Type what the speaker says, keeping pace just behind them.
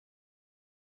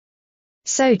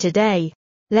So today,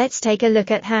 let's take a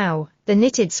look at how the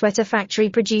Knitted Sweater Factory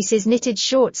produces knitted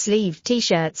short-sleeved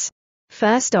t-shirts.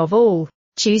 First of all,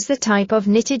 choose the type of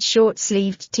knitted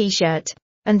short-sleeved t-shirt,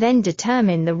 and then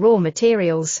determine the raw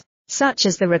materials, such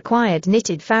as the required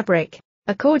knitted fabric,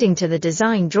 according to the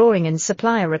design drawing and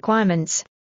supplier requirements.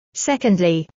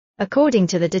 Secondly, according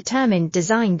to the determined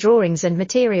design drawings and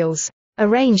materials,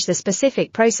 arrange the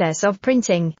specific process of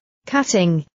printing,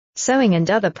 cutting, sewing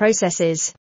and other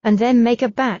processes, and then make a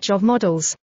batch of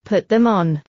models, put them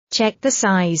on, check the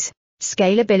size,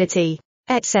 scalability,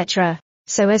 etc.,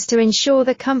 so as to ensure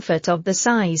the comfort of the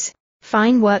size,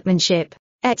 fine workmanship,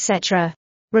 etc.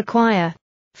 require.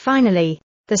 Finally,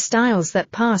 the styles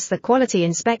that pass the quality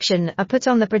inspection are put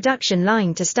on the production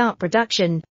line to start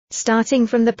production, starting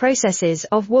from the processes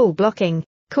of wool blocking,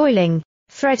 coiling,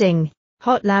 threading,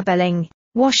 hot labeling,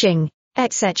 washing,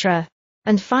 etc.,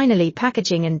 and finally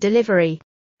packaging and delivery.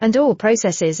 And all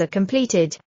processes are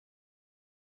completed,